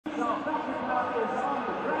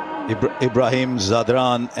Ibrahim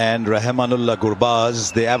Zadran and Rahmanullah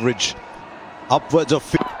Gurbaz, they average upwards of...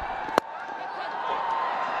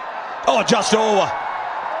 Oh, just over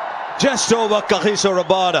Kagiso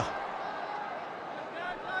Rabada.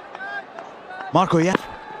 Marco, yeah,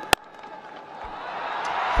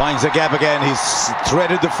 finds a gap again. He's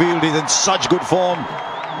threaded the field. He's in such good form.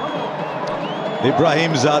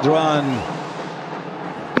 Ibrahim Zadran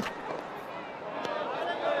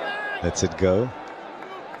lets it go.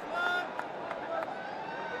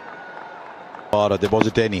 Para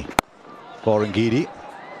Depositeni for Ngidi.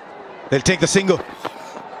 They'll take the single.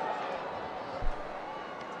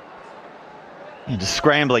 Just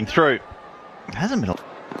scrambling through. Hasn't been.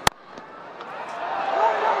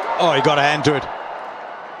 Oh, he got a hand to it.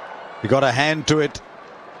 He got a hand to it.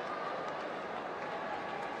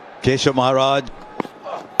 Keshav Maharaj.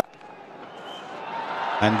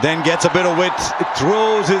 And then gets a bit of wit.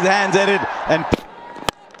 Throws his hands at it. And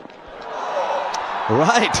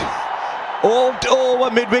right.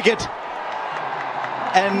 Over mid-wicket.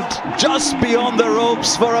 And just beyond the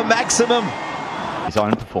ropes for a maximum. His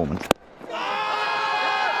own performance.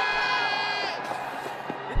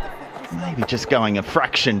 Maybe just going a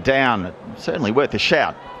fraction down. Certainly worth a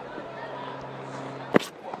shout.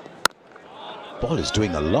 Ball is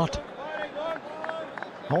doing a lot.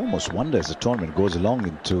 I almost wonder as the tournament goes along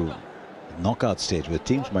into the knockout stage where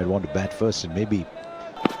teams might want to bat first and maybe...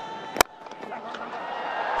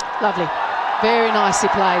 Lovely. Very nicely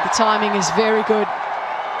played. The timing is very good.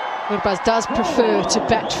 Gurbaz does prefer to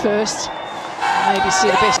bat first. Maybe see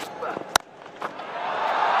the best.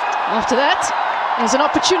 After that, there's an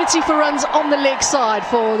opportunity for runs on the leg side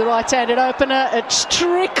for the right-handed opener. It's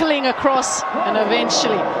trickling across and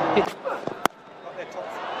eventually...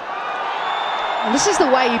 And this is the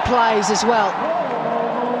way he plays as well.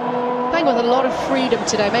 Playing with a lot of freedom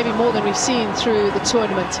today, maybe more than we've seen through the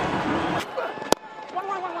tournament.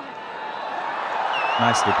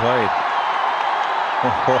 Nicely played.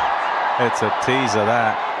 It's a teaser,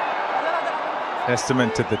 that.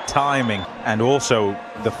 Testament to the timing and also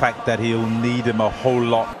the fact that he'll need him a whole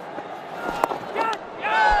lot.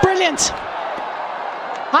 Brilliant.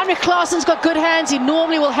 Heinrich Klaassen's got good hands. He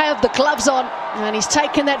normally will have the gloves on, and he's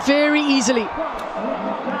taken that very easily.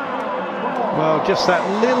 Well, just that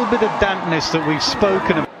little bit of dampness that we've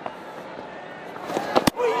spoken about.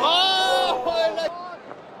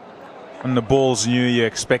 When the ball's new, you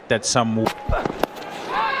expect that some...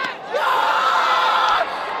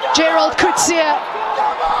 Gerald Coetzee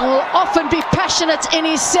will often be passionate in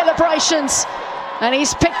his celebrations, and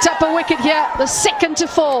he's picked up a wicket here, the second to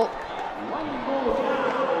fall.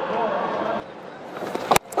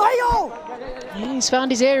 Yeah, he's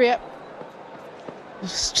found his area.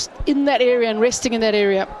 Just in that area and resting in that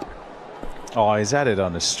area. Oh, he's at it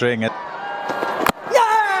on a string. Got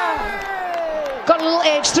a little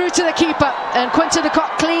edge through to the keeper, and Quinton de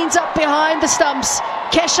Kock cleans up behind the stumps.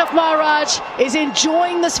 Keshav Maharaj is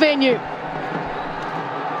enjoying this venue.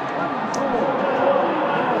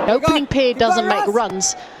 The opening pair doesn't make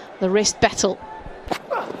runs, the rest battle.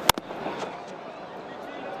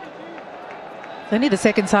 Only the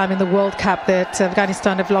second time in the World Cup that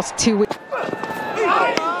Afghanistan have lost 2 wickets.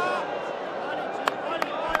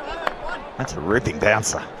 That's a ripping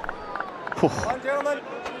bouncer.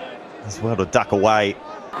 As well to duck away.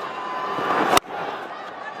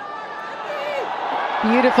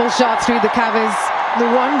 Beautiful shot through the covers.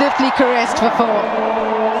 Wonderfully caressed for 4.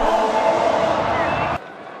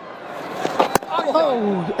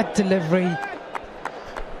 Oh, a delivery.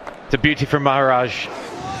 It's a beauty from Maharaj.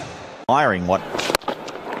 Firing what?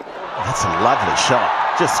 That's a lovely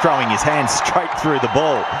shot. Just throwing his hands straight through the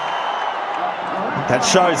ball. That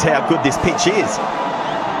shows how good this pitch is.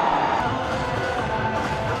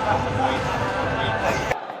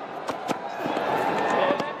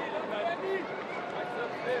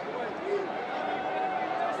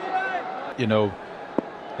 You know,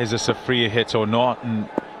 is this a free hit or not? And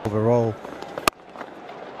overall,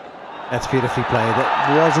 that's beautifully played. That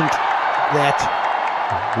wasn't that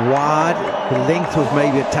wide. The length was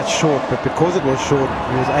maybe a touch short, but because it was short,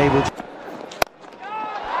 he was able to.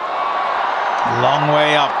 long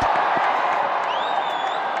way up.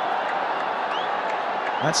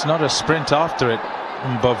 That's not a sprint after it.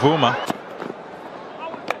 Bavuma.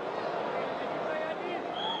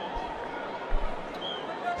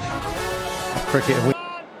 Cricket.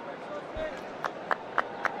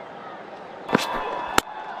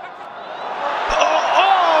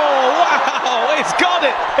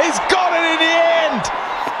 He's got it in the end.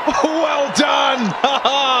 Well done.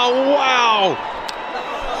 Wow.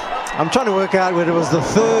 I'm trying to work out whether it was the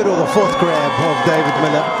third or the fourth grab of David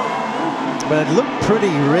Miller. but it looked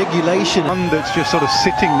pretty regulation. One that's just sort of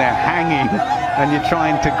sitting there hanging and you're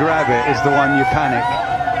trying to grab it is the one you panic.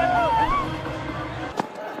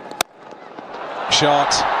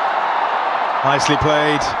 Shot. Nicely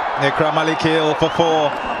played. Ikram Ali Keel for 4.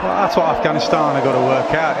 Well, that's what Afghanistan have got to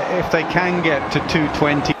work out. If they can get to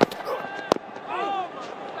 220.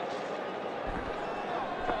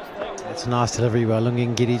 It's a nice delivery by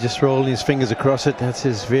Lungengidi, just rolling his fingers across it. That's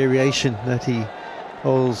his variation that he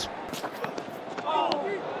holds.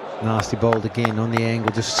 Nasty bowled again on the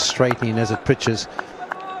angle, just straightening as it pitches.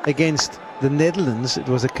 Against the Netherlands, it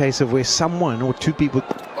was a case of where someone or two people...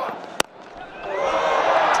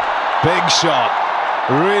 Big shot.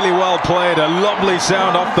 Really well played. A lovely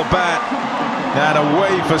sound off the bat. And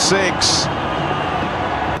away for 6.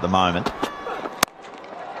 At the moment.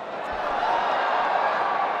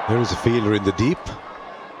 There is a fielder in the deep.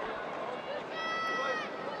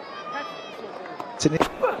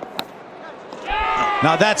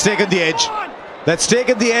 Now that's taken the edge. That's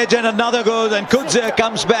taken the edge, and another goes, and Kudze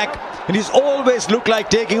comes back, and he's always looked like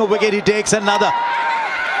taking a wicket. He takes another,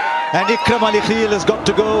 and Ikram Ali Keel has got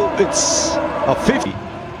to go. It's a 50.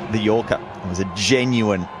 The Yorker. It was a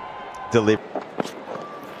genuine delivery.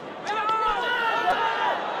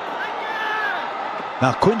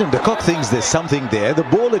 Now Quinton de Kock thinks there's something there. The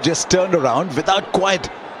bowler just turned around without quite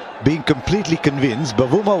being completely convinced.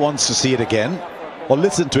 Bavuma wants to see it again, or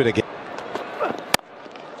listen to it again.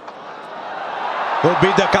 Will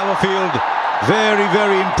beat the cover field. Very,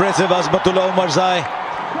 very impressive. Azmatullah Umarzai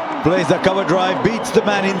plays the cover drive, beats the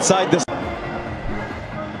man inside the...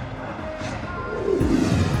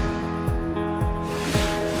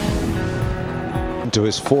 to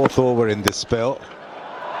his 4th over in this spell.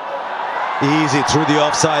 Easy through the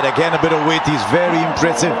offside. Again, a bit of weight. He's very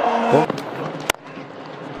impressive.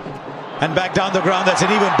 And back down the ground. That's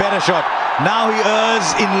an even better shot. Now he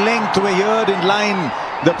errs in length where he erred in line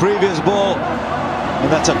the previous ball.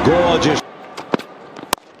 And that's a gorgeous.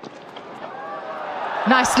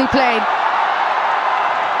 Nicely played.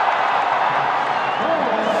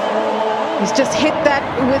 He's just hit that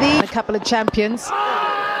with a couple of champions.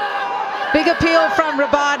 Big appeal from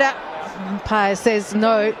Rabada. Umpire says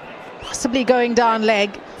no, possibly going down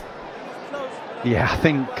leg. Yeah, I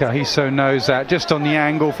think Hiso knows that. Just on the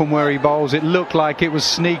angle from where he bowls, it looked like it was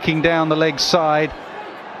sneaking down the leg side.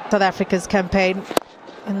 South Africa's campaign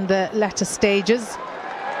in the latter stages.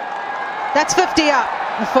 That's 50 up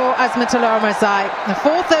for Azmatullah Umarzai. The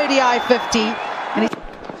 4th ODI 50. And he's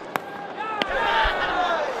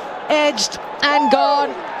edged and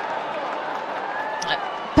gone.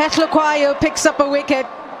 Petlukwayo picks up a wicket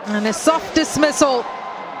and a soft dismissal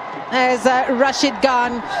as Rashid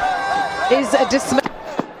Khan is dismissed.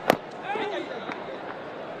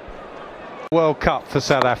 World Cup for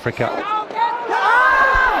South Africa.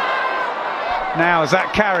 Now, has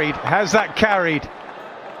that carried? Has that carried?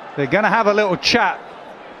 They're going to have a little chat.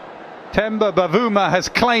 Temba Bavuma has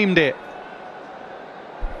claimed it.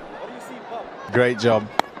 Great job.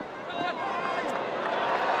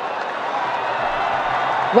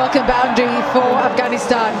 Welcome boundary for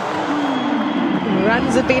Afghanistan.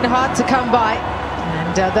 Runs have been hard to come by,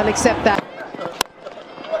 and they'll accept that.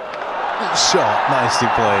 Shot, nicely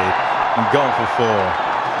played. And gone for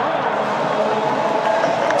 4.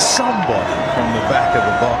 Somebody from the back of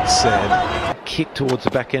the box said... Kick towards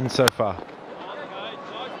the back end so far.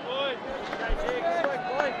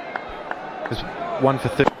 There's 1 for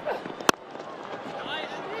 30.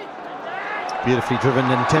 Beautifully driven,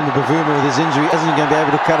 and Temba Bavuma with his injury isn't going to be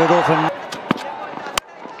able to cut it off. And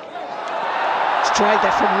Straight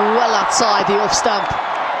there from well outside the off stump.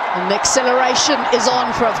 And the acceleration is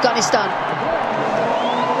on for Afghanistan.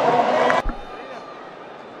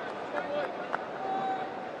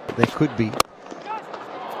 they could be.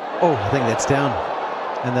 Oh, I think that's down.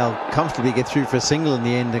 And they'll comfortably get through for a single in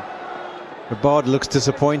the end. Rabada looks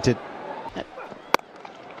disappointed.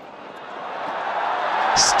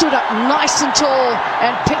 Stood up nice and tall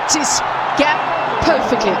and picked his gap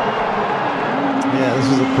perfectly. Yeah, this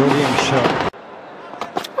was a brilliant shot.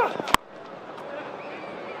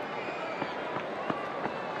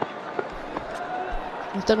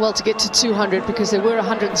 They've done well to get to 200 because they were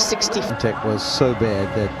 160. Contact was so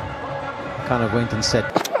bad that kind of went and set.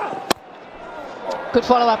 Good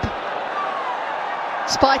follow-up.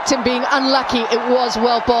 Despite him being unlucky, it was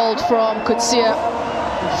well bowled from Kutsia.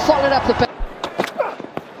 Followed up the...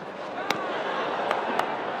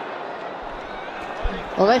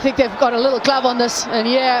 Well, they think they've got a little glove on this, and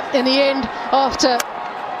yeah, in the end, after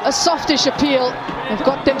a softish appeal, they've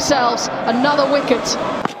got themselves another wicket.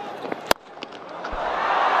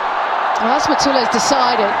 Well, Azmatullah has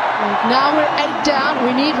decided Now we're 8 down.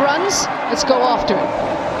 We need runs. Let's go after it.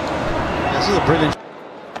 This is a brilliant.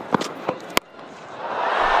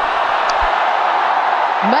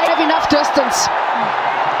 May have enough distance.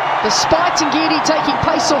 Despite Ngidi taking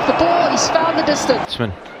pace off the ball, he's found the distance.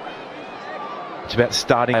 It's about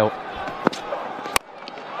starting out.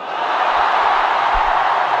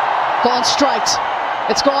 Gone straight.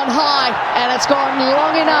 It's gone high, and it's gone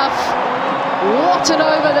long enough. What an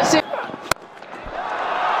over this is.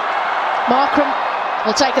 Markram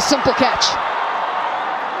will take a simple catch.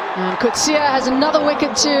 And Kutsia has another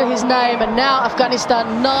wicket to his name, and now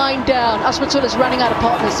Afghanistan 9 down. Asmatul is running out of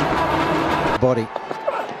partners. Body.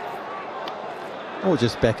 Or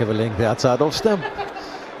just back of a length outside off stump.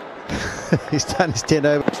 He's done his 10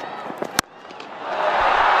 over.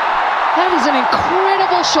 That is an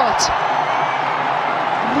incredible shot.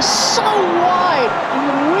 It was so wide. He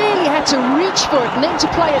really had to reach for it and then to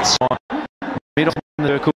play it. Middle in the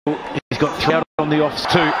circle. He's got 3 out on the offs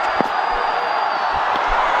too.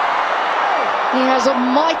 He has a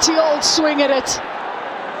mighty old swing at it.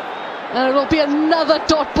 And it'll be another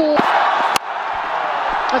dot ball.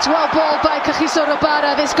 That's well balled by Kagiso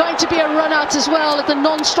Rabada. There's going to be a run out as well at the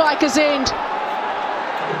non-striker's end.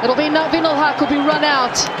 It'll be Vinal Haq will be run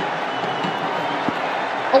out.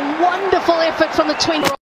 A wonderful effort from the 20.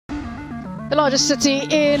 The largest city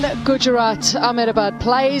in Gujarat, Ahmedabad,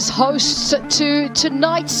 plays host to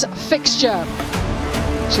tonight's fixture,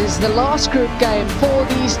 which is the last group game for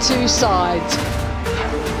these two sides.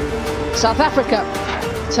 South Africa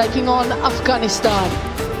taking on Afghanistan.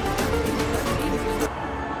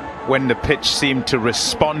 When the pitch seemed to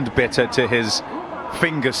respond better to his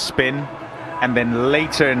finger spin, and then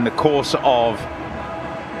later in the course of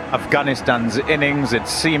Afghanistan's innings, it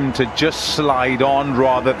seemed to just slide on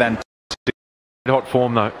rather than Hot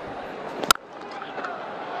form though.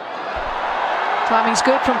 Timing's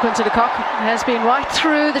good from Quinton de Kock. Has been right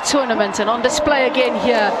through the tournament and on display again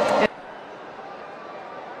here.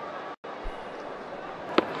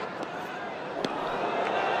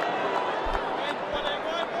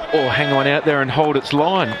 Or hang on out there and hold its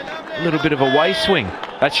line. A little bit of a way swing.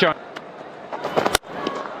 That's showing.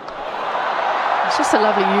 It's just a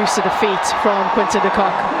lovely use of the feet from Quinton de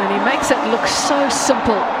Kock, and he makes it look so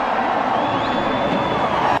simple.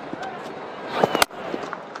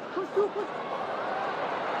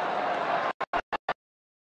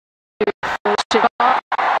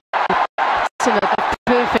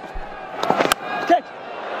 Perfect.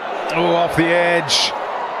 oh, off the edge.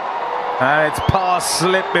 And it's past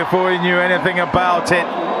slip before he knew anything about it.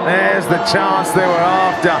 There's the chance they were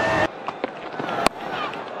after.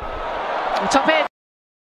 Top edge.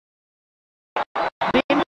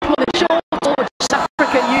 The short ball which South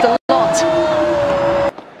Africa used a lot.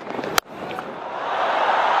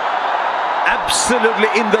 Absolutely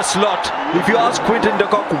in the slot. If you ask Quinton de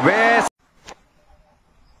Kock where